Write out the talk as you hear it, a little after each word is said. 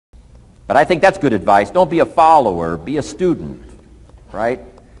But I think that's good advice. Don't be a follower, be a student, right?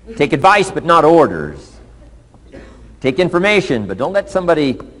 Take advice, but not orders. Take information, but don't let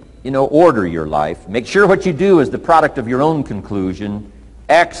somebody, order your life. Make sure what you do is the product of your own conclusion.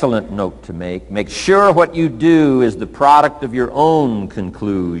 Excellent note to make. Make sure what you do is the product of your own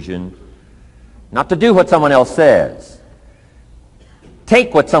conclusion. Not to do what someone else says.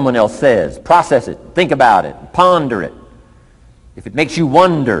 Take what someone else says, process it, think about it, ponder it. If it makes you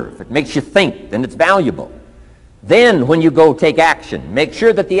wonder, if it makes you think, then it's valuable. Then when you go take action, make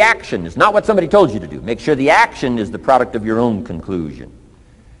sure that the action is not what somebody told you to do. Make sure the action is the product of your own conclusion.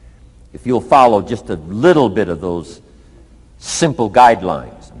 If you'll follow just a little bit of those simple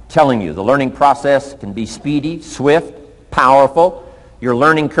guidelines, I'm telling you, the learning process can be speedy, swift, powerful. Your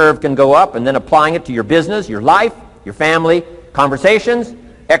learning curve can go up, and then applying it to your business, your life, your family, conversations,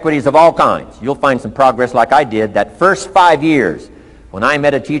 equities of all kinds. You'll find some progress like I did that first 5 years when I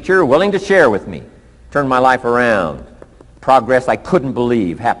met a teacher willing to share with me, turned my life around. Progress I couldn't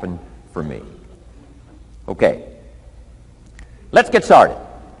believe happened for me. Okay, let's get started.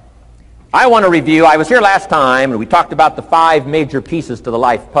 I want to review, I was here last time and we talked about the 5 major pieces to the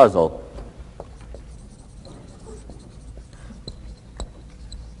life puzzle.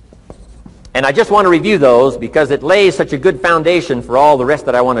 And I just want to review those because it lays such a good foundation for all the rest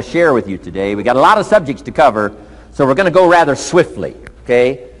that I want to share with you today. We got a lot of subjects to cover, so we're going to go rather swiftly,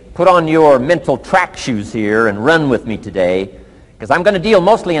 okay? Put on your mental track shoes here and run with me today, because I'm going to deal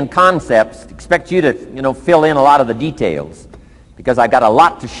mostly in concepts. Expect you to, fill in a lot of the details, because I've got a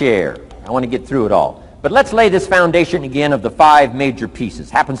lot to share. I want to get through it all. But let's lay this foundation again of the 5 major pieces.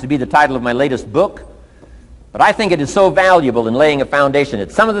 Happens to be the title of my latest book. But I think it is so valuable in laying a foundation.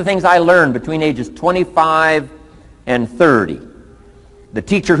 It's some of the things I learned between ages 25 and 30. The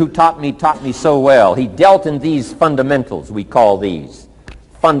teacher who taught me so well. He dealt in these fundamentals, we call these.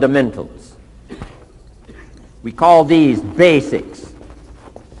 Fundamentals. We call these basics.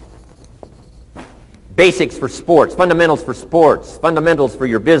 Basics for sports, fundamentals for sports, fundamentals for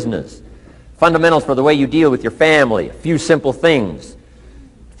your business, fundamentals for the way you deal with your family, a few simple things.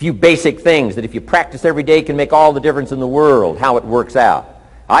 Few basic things that if you practice every day can make all the difference in the world, how it works out.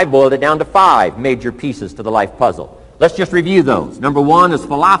 I boiled it down to 5 major pieces to the life puzzle. Let's just review those. Number 1 is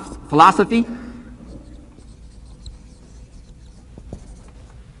philosophy.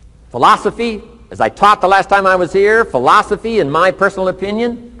 Philosophy, as I taught the last time I was here, philosophy, in my personal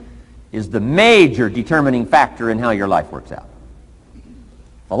opinion, is the major determining factor in how your life works out.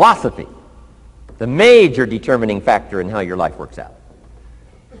 Philosophy, the major determining factor in how your life works out.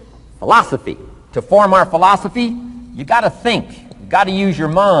 Philosophy. To form our philosophy, you got to think. You got to use your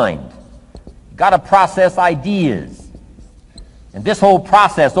mind. You got to process ideas. And this whole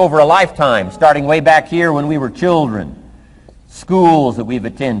process over a lifetime, starting way back here when we were children, schools that we've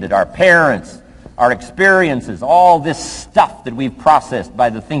attended, our parents, our experiences, all this stuff that we've processed by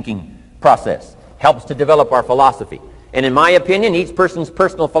the thinking process helps to develop our philosophy. And in my opinion, each person's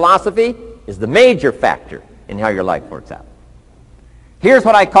personal philosophy is the major factor in how your life works out. Here's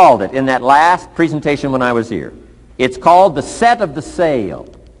what I called it in that last presentation when I was here. It's called the set of the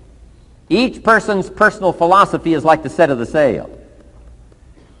sail. Each person's personal philosophy is like the set of the sail.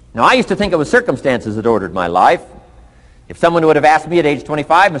 Now, I used to think it was circumstances that ordered my life. If someone would have asked me at age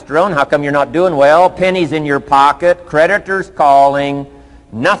 25, Mr. Rohn, how come you're not doing well? Pennies in your pocket, creditors calling,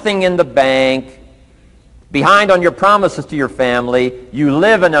 nothing in the bank, behind on your promises to your family, you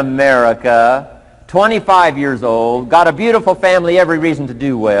live in America, 25 years old, got a beautiful family, every reason to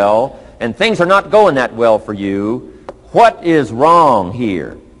do well, and things are not going that well for you. What is wrong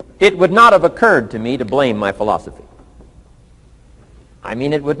here? It would not have occurred to me to blame my philosophy. I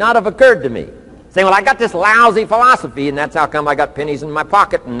mean, it would not have occurred to me. Saying, well, I got this lousy philosophy, and that's how come I got pennies in my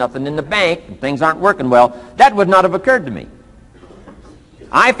pocket and nothing in the bank, and things aren't working well. That would not have occurred to me.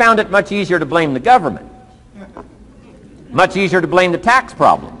 I found it much easier to blame the government. Much easier to blame the tax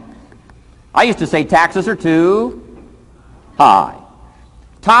problem. I used to say taxes are too high.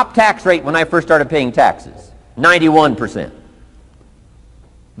 Top tax rate when I first started paying taxes, 91%.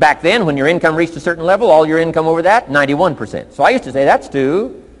 Back then, when your income reached a certain level, all your income over that, 91%. So I used to say that's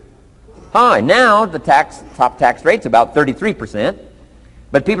too high. Now, the top tax rate's about 33%.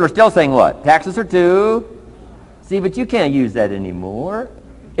 But people are still saying what? Taxes are too. See, but you can't use that anymore.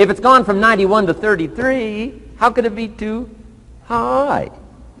 If it's gone from 91 to 33, how could it be too high?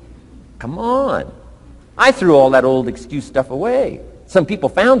 Come on. I threw all that old excuse stuff away. Some people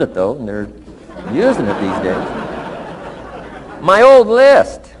found it, though, and they're using it these days. My old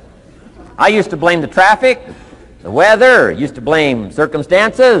list. I used to blame the traffic, the weather, used to blame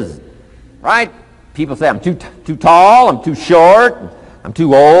circumstances, right? People say I'm too tall, I'm too short, I'm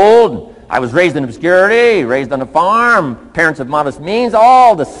too old, I was raised in obscurity, raised on a farm, parents of modest means,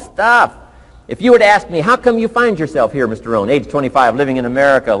 all the stuff. If you were to ask me, how come you find yourself here, Mr. Rohn, age 25, living in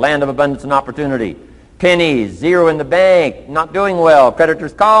America, land of abundance and opportunity, pennies, zero in the bank, not doing well,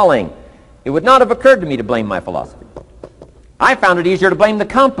 creditors calling, it would not have occurred to me to blame my philosophy. I found it easier to blame the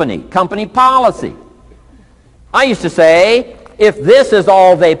company policy. I used to say, if this is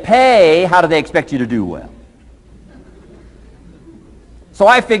all they pay, how do they expect you to do well? So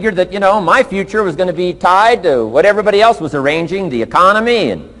I figured that, my future was going to be tied to what everybody else was arranging, the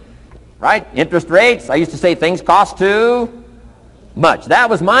economy and, interest rates. I used to say things cost too much. That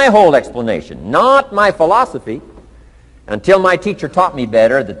was my whole explanation, not my philosophy, until my teacher taught me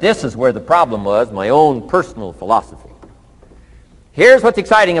better that this is where the problem was, my own personal philosophy. Here's what's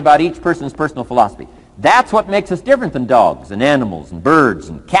exciting about each person's personal philosophy. That's what makes us different than dogs and animals and birds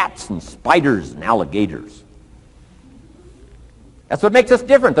and cats and spiders and alligators. That's what makes us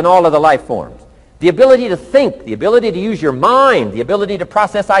different than all of the life forms. The ability to think, the ability to use your mind, the ability to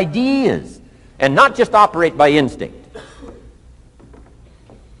process ideas, and not just operate by instinct.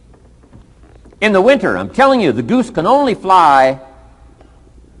 In the winter, I'm telling you, the goose can only fly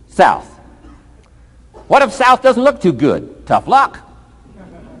south. What if south doesn't look too good? Tough luck.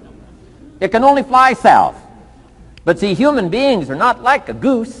 It can only fly south. But see, human beings are not like a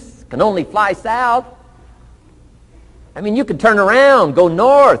goose, can only fly south. I mean, you can turn around, go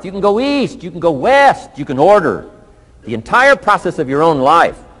north, you can go east, you can go west, you can order the entire process of your own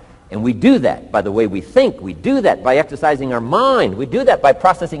life. And we do that by the way we think. We do that by exercising our mind. We do that by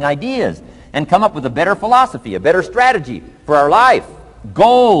processing ideas and come up with a better philosophy, a better strategy for our life,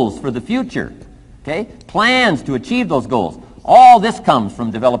 goals for the future, okay? Plans to achieve those goals. All this comes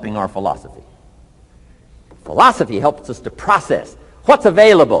from developing our philosophy. Philosophy helps us to process what's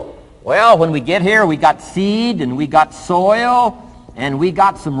available. Well, when we get here, we got seed, and we got soil, and we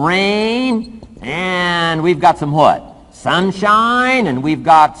got some rain, and we've got some what? Sunshine, and we've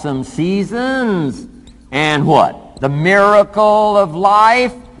got some seasons, and what? The miracle of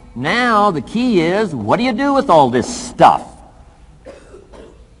life. Now, the key is, what do you do with all this stuff?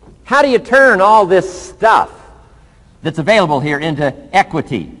 How do you turn all this stuff that's available here into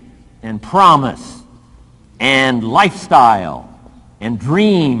equity and promise and lifestyle and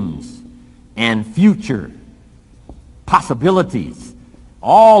dreams and future possibilities?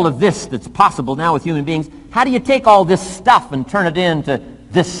 All of this that's possible now with human beings, how do you take all this stuff and turn it into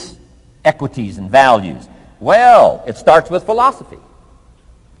this equities and values? Well, it starts with philosophy.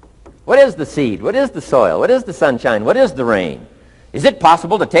 What is the seed? What is the soil? What is the sunshine? What is the rain? Is it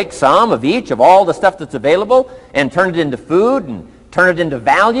possible to take some of each of all the stuff that's available and turn it into food and turn it into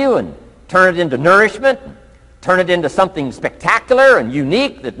value and turn it into nourishment, and turn it into something spectacular and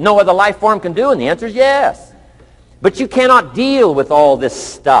unique that no other life form can do? And the answer is yes. But you cannot deal with all this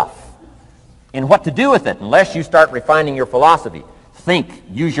stuff and what to do with it unless you start refining your philosophy. Think,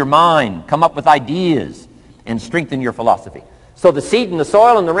 use your mind, come up with ideas, and strengthen your philosophy. So the seed and the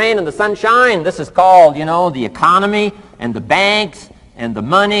soil and the rain and the sunshine, this is called, the economy and the banks and the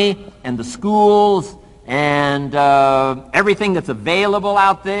money and the schools and everything that's available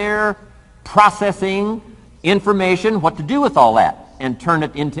out there, processing information, what to do with all that, and turn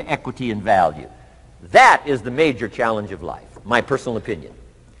it into equity and value. That is the major challenge of life, my personal opinion.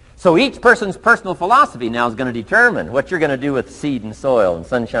 So each person's personal philosophy now is going to determine what you're going to do with seed and soil and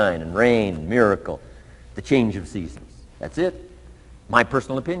sunshine and rain and miracle, the change of seasons. That's it. My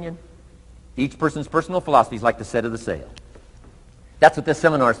personal opinion. Each person's personal philosophy is like the set of the sail. That's what this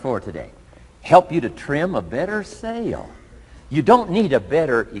seminar is for today. Help you to trim a better sail. You don't need a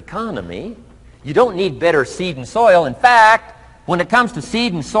better economy. You don't need better seed and soil. In fact, when it comes to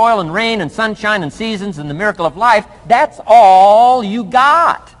seed and soil and rain and sunshine and seasons and the miracle of life, that's all you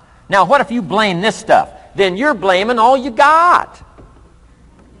got. Now, what if you blame this stuff? Then you're blaming all you got.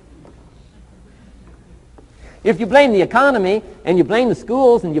 If you blame the economy, and you blame the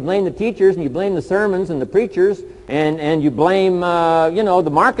schools, and you blame the teachers, and you blame the sermons and the preachers, and you blame, the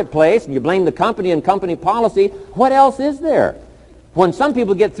marketplace, and you blame the company and company policy, what else is there? When some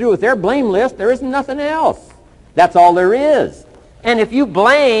people get through with their blame list, there isn't nothing else. That's all there is. And if you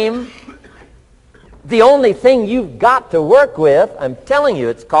blame the only thing you've got to work with, I'm telling you,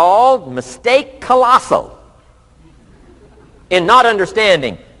 it's called mistake colossal in not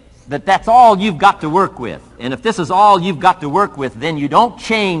understanding that that's all you've got to work with. And if this is all you've got to work with, then you don't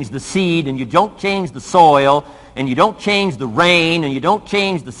change the seed, and you don't change the soil, and you don't change the rain, and you don't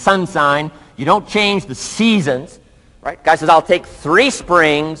change the sunshine, you don't change the seasons. Right? Guy says, I'll take 3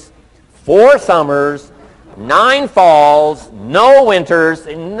 springs, 4 summers, 9 falls, no winters.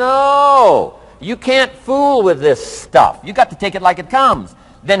 No! You can't fool with this stuff. You've got to take it like it comes.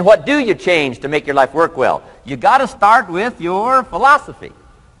 then what do you change to make your life work well? You got to start with your philosophy.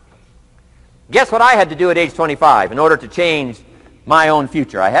 Guess what I had to do at age 25 in order to change my own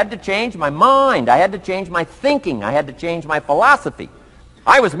future? I had to change my mind. I had to change my thinking. I had to change my philosophy.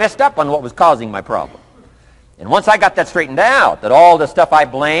 I was messed up on what was causing my problem. And once I got that straightened out, that all the stuff I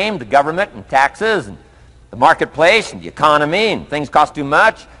blamed, the government and taxes and the marketplace and the economy and things cost too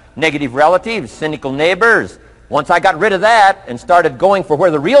much, negative relatives, cynical neighbors, once I got rid of that and started going for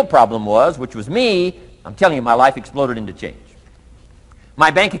where the real problem was, which was me, I'm telling you, my life exploded into change. My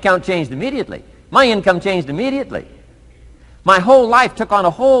bank account changed immediately. My income changed immediately. My whole life took on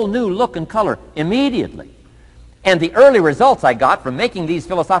a whole new look and color immediately. And the early results I got from making these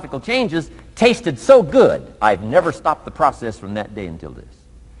philosophical changes tasted so good, I've never stopped the process from that day until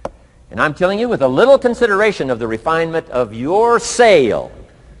this. And I'm telling you, with a little consideration of the refinement of your sail,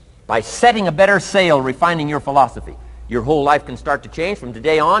 by setting a better sail, refining your philosophy, your whole life can start to change from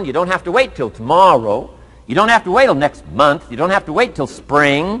today on. You don't have to wait till tomorrow. You don't have to wait till next month. You don't have to wait till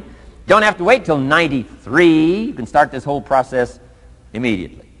spring. You don't have to wait till 93. You can start this whole process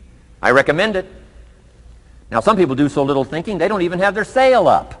immediately. I recommend it. Now, some people do so little thinking, they don't even have their sail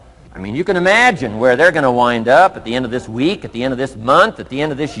up. I mean, you can imagine where they're going to wind up at the end of this week, at the end of this month, at the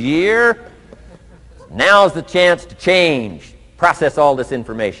end of this year. Now's the chance to change, process all this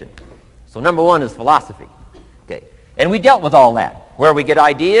information. So number one is philosophy. Okay. And we dealt with all that, where we get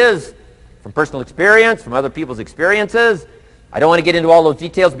ideas from personal experience, from other people's experiences. I don't want to get into all those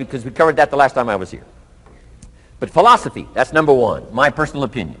details because we covered that the last time I was here. But philosophy, that's number one, my personal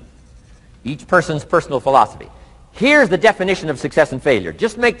opinion. Each person's personal philosophy. Here's the definition of success and failure.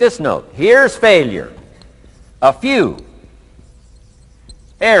 Just make this note. Here's failure. A few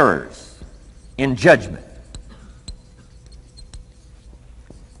errors in judgment,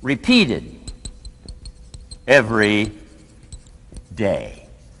 repeated every day.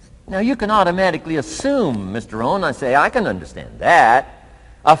 Now, you can automatically assume, Mr. Rohn, I say, I can understand that.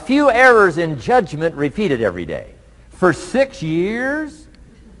 A few errors in judgment repeated every day. For 6 years?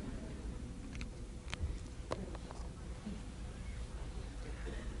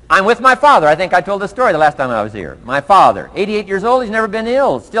 I'm with my father. I think I told this story the last time I was here. My father, 88 years old, he's never been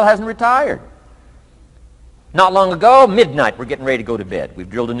ill, still hasn't retired. Not long ago, midnight, we're getting ready to go to bed. We've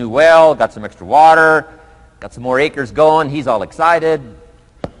drilled a new well, got some extra water, got some more acres going. He's all excited.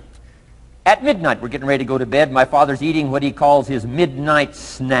 At midnight, we're getting ready to go to bed. My father's eating what he calls his midnight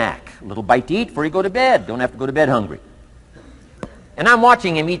snack. A little bite to eat before you go to bed. Don't have to go to bed hungry. And I'm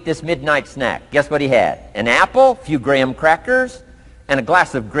watching him eat this midnight snack. Guess what he had? An apple, a few graham crackers, and a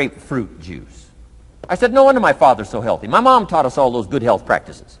glass of grapefruit juice. I said, no wonder my father's so healthy. My mom taught us all those good health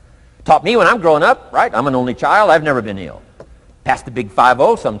practices. Taught me when I'm growing up, right? I'm an only child. I've never been ill. Passed the big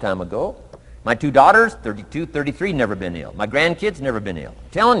 5-0 some time ago. My 2 daughters, 32, 33, never been ill. My grandkids, never been ill. I'm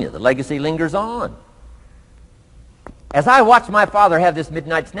telling you, the legacy lingers on. As I watched my father have this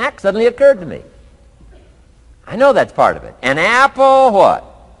midnight snack, suddenly it occurred to me. I know that's part of it. An apple, what?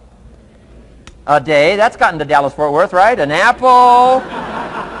 A day. That's gotten to Dallas-Fort Worth, right? An apple.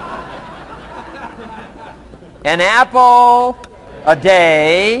 An apple a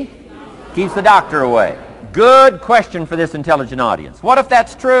day keeps the doctor away. Good question for this intelligent audience. What if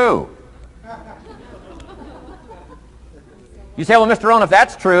that's true? You say, well, Mr. Rohn, if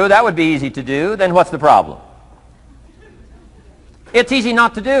that's true, that would be easy to do. Then what's the problem? It's easy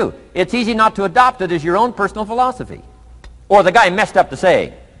not to do. It's easy not to adopt it as your own personal philosophy. Or the guy messed up the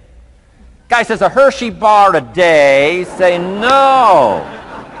saying. Guy says a Hershey bar a day. Say, no.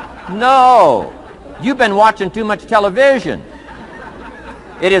 No. You've been watching too much television.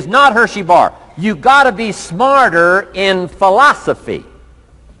 It is not Hershey bar. You got to be smarter in philosophy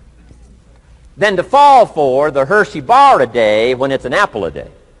than to fall for the Hershey bar a day when it's an apple a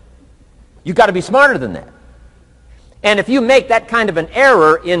day. You've got to be smarter than that. And if you make that kind of an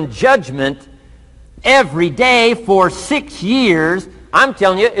error in judgment every day for 6 years, I'm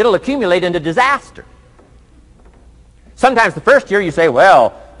telling you, it'll accumulate into disaster. Sometimes the first year you say,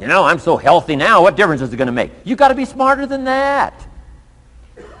 well, you know, I'm so healthy now, what difference is it going to make? You've got to be smarter than that.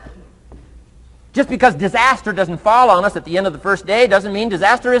 Just because disaster doesn't fall on us at the end of the first day doesn't mean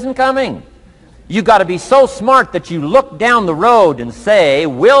disaster isn't coming. You've got to be so smart that you look down the road and say,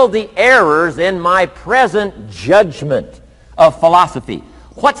 will the errors in my present judgment of philosophy,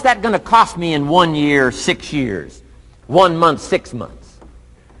 what's that going to cost me in 1 year, 6 years, 1 month, 6 months?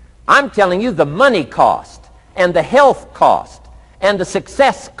 I'm telling you the money cost and the health cost and the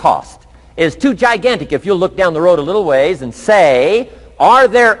success cost is too gigantic if you'll look down the road a little ways and say, are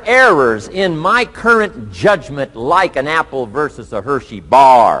there errors in my current judgment like an apple versus a Hershey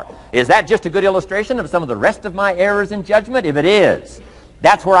bar? Is that just a good illustration of some of the rest of my errors in judgment? If it is,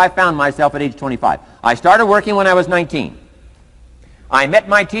 That's where I found myself at age 25. I started working when I was 19. I met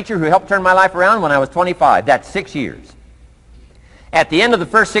my teacher who helped turn my life around when I was 25. That's 6 years. At the end of the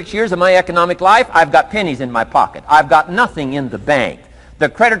first 6 years of my economic life, I've got pennies in my pocket. I've got nothing in the bank. The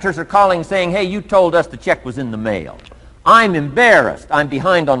creditors are calling saying, hey, you told us the check was in the mail. I'm embarrassed. I'm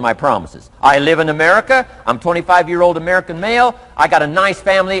behind on my promises. I live in America. I'm a 25-year-old American male. I got a nice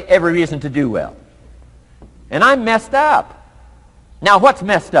family, every reason to do well. And I'm messed up. Now, what's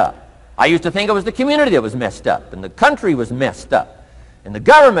messed up? I used to think it was the community that was messed up, and the country was messed up, and the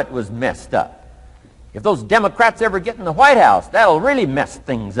government was messed up. If those Democrats ever get in the White House, that'll really mess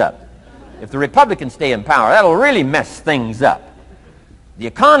things up. If the Republicans stay in power, that'll really mess things up. The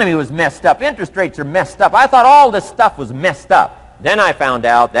economy was messed up. Interest rates are messed up. I thought all this stuff was messed up. Then I found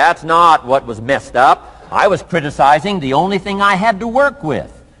out that's not what was messed up. I was criticizing the only thing I had to work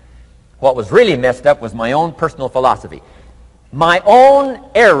with. What was really messed up was my own personal philosophy. My own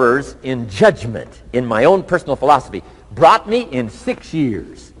errors in judgment in my own personal philosophy brought me in 6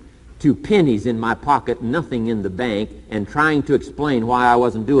 years to pennies in my pocket, nothing in the bank, and trying to explain why I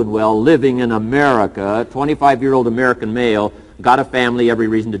wasn't doing well, living in America, 25-year-old American male, got a family, every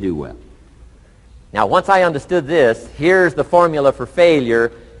reason to do well. Now, once I understood this, here's the formula for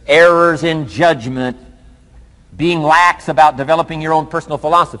failure: errors in judgment, being lax about developing your own personal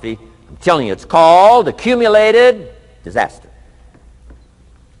philosophy. I'm telling you, it's called accumulated disaster.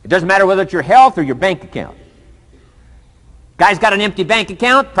 It doesn't matter whether it's your health or your bank account. Guy's got an empty bank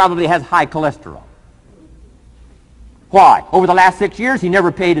account, probably has high cholesterol. Why? Over the last 6 years, he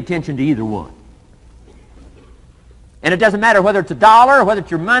never paid attention to either one. And it doesn't matter whether it's a dollar, or whether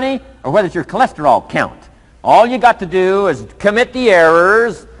it's your money, or whether it's your cholesterol count. All you got to do is commit the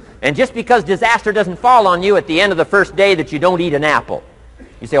errors, and just because disaster doesn't fall on you at the end of the first day that you don't eat an apple.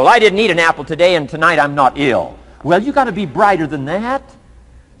 You say, well, I didn't eat an apple today, and tonight I'm not ill. Well, you got to be brighter than that.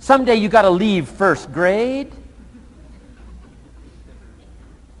 Someday you got to leave first grade.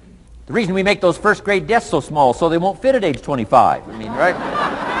 The reason we make those first grade desks so small so they won't fit at age 25. I mean,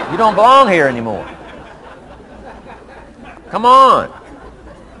 right? You don't belong here anymore. Come on.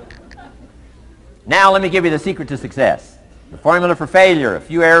 Now let me give you the secret to success. The formula for failure: a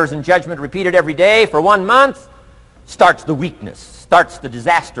few errors in judgment repeated every day for 1 month starts the weakness, starts the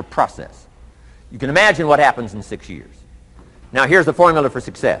disaster process. You can imagine what happens in 6 years. Now here's the formula for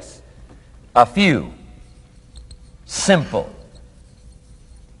success: a few simple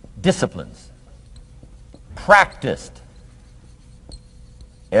disciplines practiced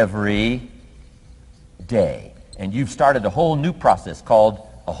every day. And you've started a whole new process called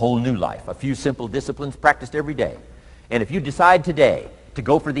a whole new life. A few simple disciplines practiced every day. And if you decide today to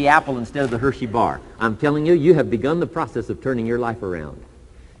go for the apple instead of the Hershey bar, I'm telling you, you have begun the process of turning your life around.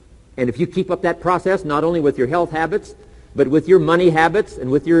 And if you keep up that process, not only with your health habits, but with your money habits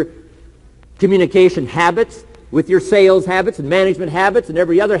and with your communication habits, with your sales habits and management habits and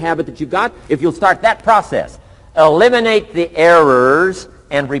every other habit that you've got, if you'll start that process, eliminate the errors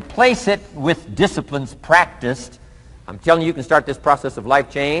and replace it with disciplines practiced, I'm telling you, you can start this process of life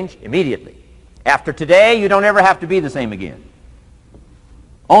change immediately. After today, you don't ever have to be the same again.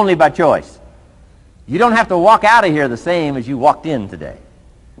 Only by choice. You don't have to walk out of here the same as you walked in today.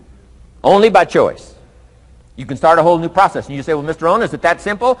 Only by choice. You can start a whole new process. And you say, well, Mr. Rohn, is it that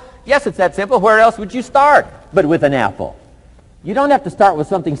simple? Yes, it's that simple. Where else would you start but with an apple? You don't have to start with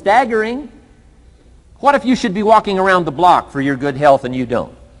something staggering. What if you should be walking around the block for your good health and you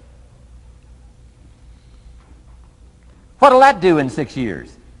don't? What'll that do in 6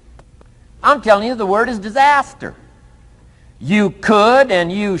 years? I'm telling you, the word is disaster. You could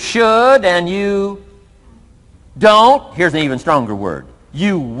and you should and you don't. Here's an even stronger word.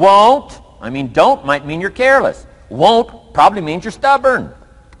 You won't. I mean, don't might mean you're careless. Won't probably means you're stubborn.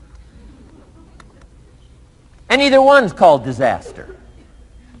 And either one's called disaster.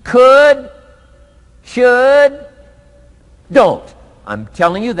 Could, should, don't. I'm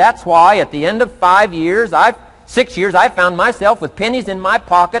telling you, that's why at the end of 6 years, I found myself with pennies in my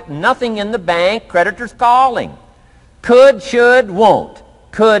pocket, nothing in the bank, creditors calling. Could, should, won't.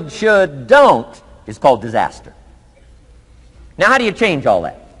 Could, should, don't is called disaster. Now, how do you change all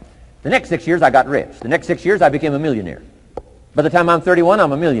that? The next 6 years, I got rich. The next 6 years, I became a millionaire. By the time I'm 31,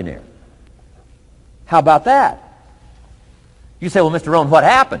 I'm a millionaire. How about that? You say, well, Mr. Rohn, what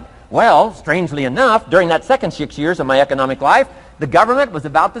happened? Well, strangely enough, during that second 6 years of my economic life, the government was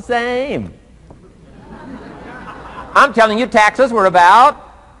about the same. I'm telling you, taxes were about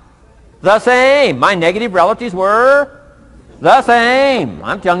the same. My negative relatives were the same.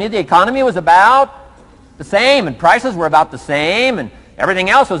 I'm telling you, the economy was about the same, and prices were about the same, and everything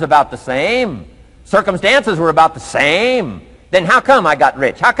else was about the same. Circumstances were about the same. Then how come I got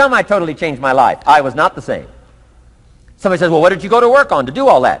rich? How come I totally changed my life? I was not the same. Somebody says, well, what did you go to work on to do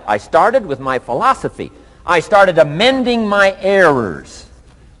all that? I started with my philosophy. I started amending my errors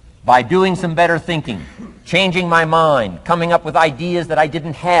by doing some better thinking, changing my mind, coming up with ideas that I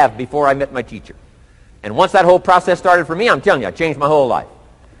didn't have before I met my teacher. And once that whole process started for me, I'm telling you, I changed my whole life.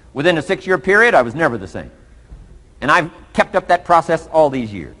 Within a 6-year period, I was never the same. And I've kept up that process all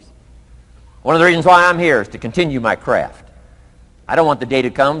these years. One of the reasons why I'm here is to continue my craft. I don't want the day to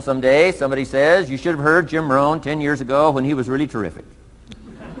come someday somebody says, you should have heard Jim Rohn 10 years ago when he was really terrific.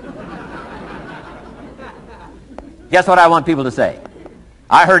 Guess what I want people to say?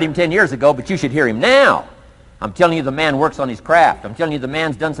 I heard him 10 years ago, but you should hear him now. I'm telling you the man works on his craft. I'm telling you the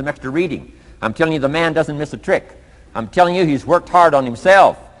man's done some extra reading. I'm telling you the man doesn't miss a trick. I'm telling you he's worked hard on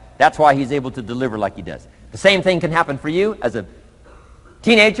himself. That's why he's able to deliver like he does. The same thing can happen for you as a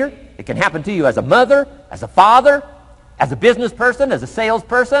teenager. It can happen to you as a mother, as a father, as a business person, as a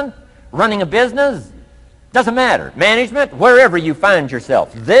salesperson, running a business. Doesn't matter. Management, wherever you find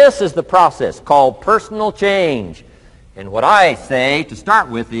yourself. This is the process called personal change. And what I say to start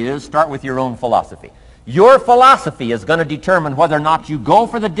with is start with your own philosophy. Your philosophy is going to determine whether or not you go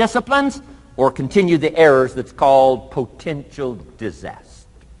for the disciplines or continue the errors that's called potential disaster.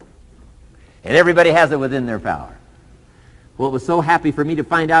 And everybody has it within their power. Well, it was so happy for me to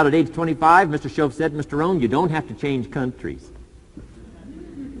find out at age 25, Mr. Shove said, Mr. Rohn, you don't have to change countries.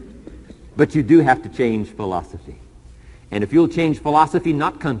 But you do have to change philosophy. And if you'll change philosophy,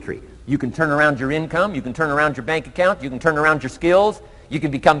 not country, you can turn around your income, you can turn around your bank account, you can turn around your skills, you can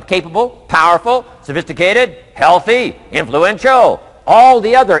become capable, powerful, sophisticated, healthy, influential, all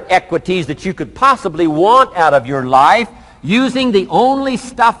the other equities that you could possibly want out of your life, using the only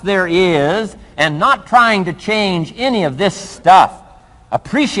stuff there is and not trying to change any of this stuff.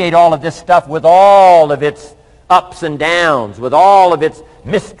 Appreciate all of this stuff with all of its ups and downs, with all of its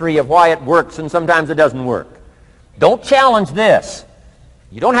mystery of why it works and sometimes it doesn't work. Don't challenge this.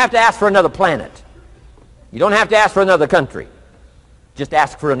 You don't have to ask for another planet. You don't have to ask for another country. Just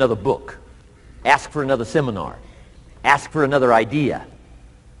ask for another book. Ask for another seminar. Ask for another idea.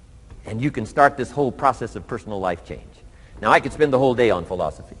 And you can start this whole process of personal life change. Now, I could spend the whole day on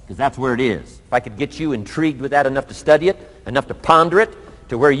philosophy, because that's where it is. If I could get you intrigued with that enough to study it, enough to ponder it,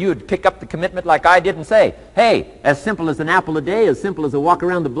 to where you would pick up the commitment like I did and say, hey, as simple as an apple a day, as simple as a walk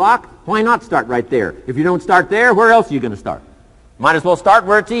around the block, why not start right there? If you don't start there, where else are you going to start? Might as well start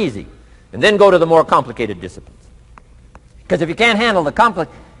where it's easy, and then go to the more complicated disciplines. Because if you can't handle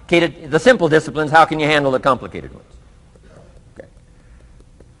the simple disciplines, how can you handle the complicated ones?